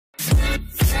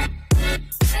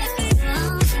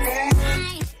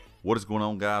What is going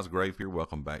on, guys? Grave here.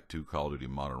 Welcome back to Call of Duty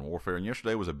Modern Warfare. And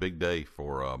yesterday was a big day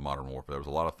for Modern Warfare. There was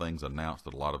a lot of things announced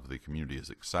that a lot of the community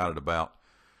is excited about.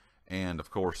 And,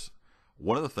 of course,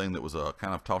 one of the things that was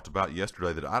kind of talked about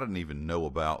yesterday that I didn't even know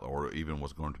about or even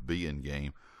was going to be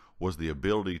in-game was the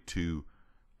ability to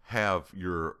have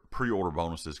your pre-order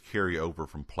bonuses carry over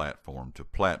from platform to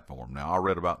platform. Now, I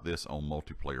read about this on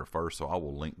Multiplayer First, so I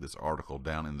will link this article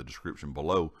down in the description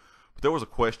below. But there was a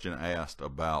question asked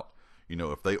about,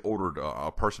 if they ordered,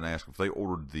 a person asked if they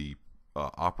ordered the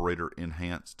Operator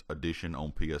Enhanced Edition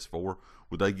on PS4,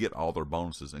 would they get all their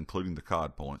bonuses, including the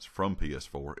COD points, from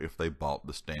PS4 if they bought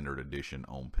the Standard Edition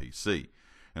on PC?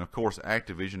 And of course,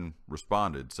 Activision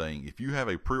responded saying, if you have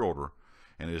a pre-order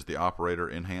and it is the Operator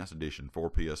Enhanced Edition for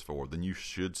PS4, then you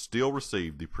should still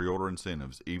receive the pre-order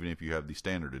incentives even if you have the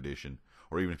Standard Edition,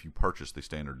 or even if you purchase the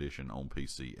Standard Edition on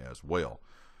PC as well.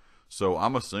 So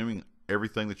I'm assuming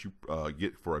everything that you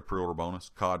get for a pre-order bonus,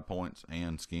 COD points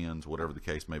and skins, whatever the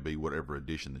case may be, whatever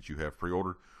edition that you have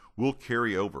pre-ordered, will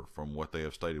carry over from what they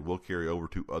have stated, will carry over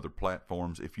to other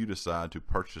platforms if you decide to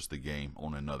purchase the game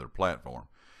on another platform.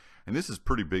 And this is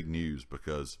pretty big news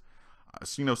because,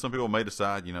 some people may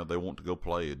decide, they want to go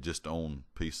play it just on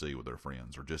PC with their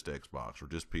friends, or just Xbox, or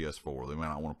just PS4. They may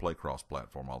not want to play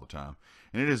cross-platform all the time.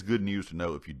 And it is good news to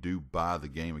know if you do buy the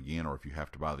game again, or if you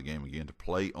have to buy the game again to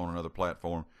play on another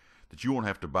platform, that you won't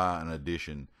have to buy an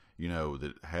edition,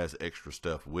 that has extra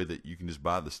stuff with it. You can just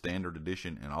buy the Standard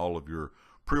Edition, and all of your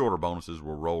pre-order bonuses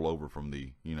will roll over from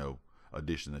the,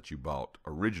 edition that you bought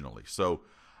originally. So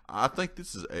I think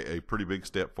this is a pretty big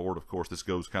step forward. Of course, this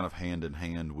goes kind of hand in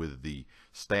hand with the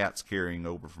stats carrying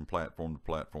over from platform to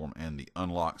platform and the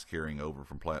unlocks carrying over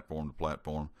from platform to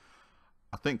platform.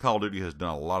 I think Call of Duty has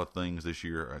done a lot of things this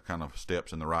year, kind of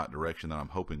steps in the right direction that I'm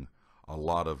hoping a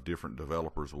lot of different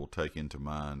developers will take into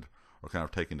mind, or kind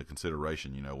of take into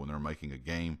consideration, when they're making a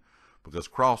game, because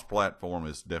cross-platform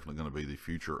is definitely going to be the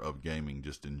future of gaming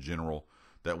just in general.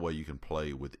 That way you can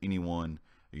play with anyone,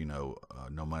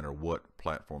 no matter what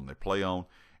platform they play on,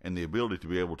 and the ability to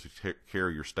be able to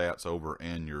carry your stats over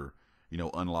and your,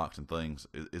 unlocks and things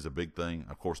is a big thing.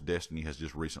 Of course, Destiny has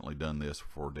just recently done this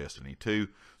for Destiny 2,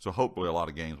 so hopefully a lot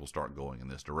of games will start going in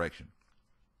this direction.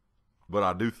 But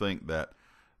I do think that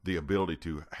the ability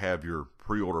to have your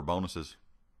pre-order bonuses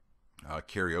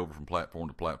carry over from platform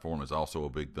to platform is also a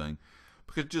big thing.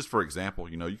 Because just for example,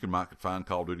 you might find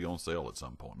Call of Duty on sale at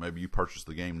some point. Maybe you purchase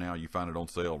the game now, you find it on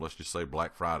sale, let's just say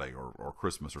Black Friday or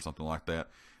Christmas or something like that,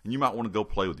 and you might want to go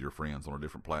play with your friends on a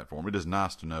different platform. It is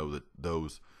nice to know that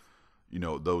those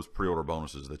pre-order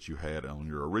bonuses that you had on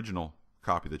your original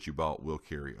copy that you bought will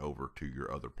carry over to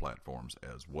your other platforms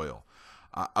as well.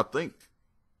 I think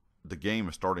the game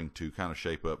is starting to kind of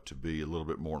shape up to be a little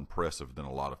bit more impressive than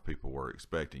a lot of people were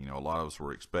expecting. A lot of us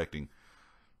were expecting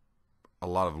a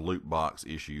lot of loot box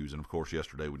issues, and of course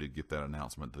yesterday we did get that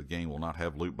announcement. The game will not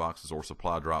have loot boxes or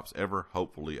supply drops ever.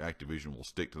 Hopefully Activision will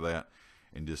stick to that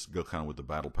and just go kind of with the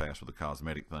battle pass with the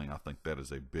cosmetic thing. I think that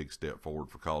is a big step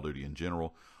forward for Call of Duty in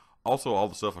general. Also, all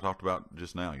the stuff I talked about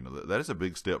just now, that is a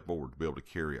big step forward to be able to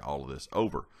carry all of this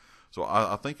over. So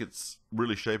I think it's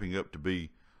really shaping up to be,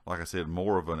 like I said,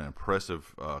 more of an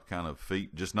impressive kind of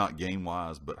feat, just not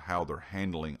game-wise, but how they're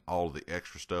handling all of the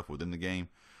extra stuff within the game.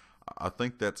 I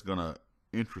think that's going to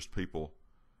interest people,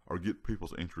 or get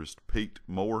people's interest piqued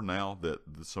more now that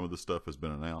some of the stuff has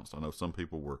been announced. I know some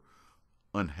people were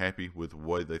unhappy with the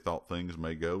way they thought things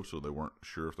may go, so they weren't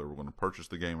sure if they were going to purchase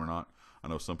the game or not. I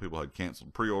know some people had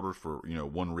canceled pre-orders for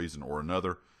one reason or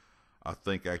another. I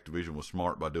think Activision was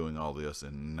smart by doing all this,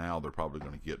 and now they're probably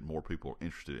going to get more people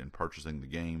interested in purchasing the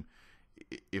game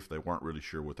if they weren't really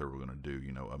sure what they were going to do,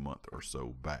 a month or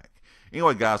so back.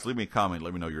 Anyway, guys, leave me a comment.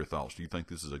 Let me know your thoughts. Do you think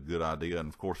this is a good idea? And,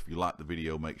 of course, if you like the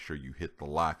video, make sure you hit the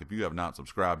like. If you have not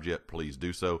subscribed yet, please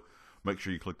do so. Make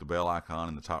sure you click the bell icon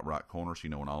in the top right corner so you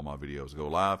know when all my videos go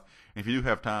live. And if you do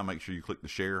have time, make sure you click the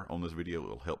share on this video. It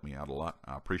will help me out a lot.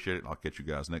 I appreciate it. I'll catch you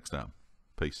guys next time.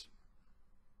 Peace.